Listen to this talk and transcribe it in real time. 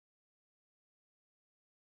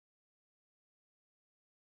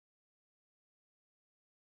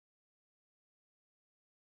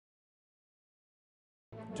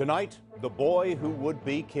Tonight, the boy who would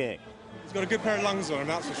be king. He's got a good pair of lungs on him,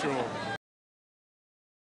 that's for sure.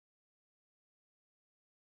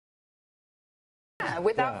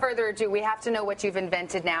 Without further ado, we have to know what you've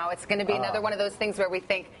invented now. It's going to be another one of those things where we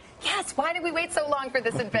think, yes, why did we wait so long for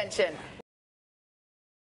this invention?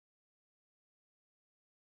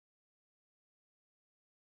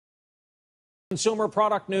 Consumer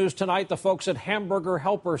product news tonight. The folks at Hamburger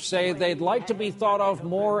Helper say they'd like to be thought of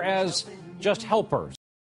more as just helpers.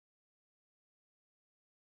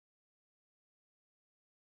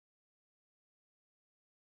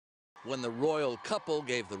 When the royal couple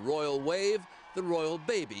gave the royal wave, the royal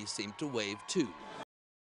baby seemed to wave too.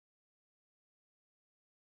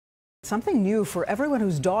 Something new for everyone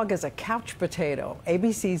whose dog is a couch potato.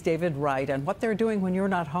 ABC's David Wright and what they're doing when you're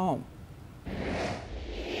not home.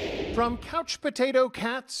 From couch potato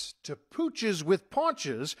cats to pooches with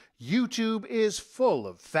paunches, YouTube is full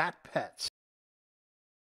of fat pets.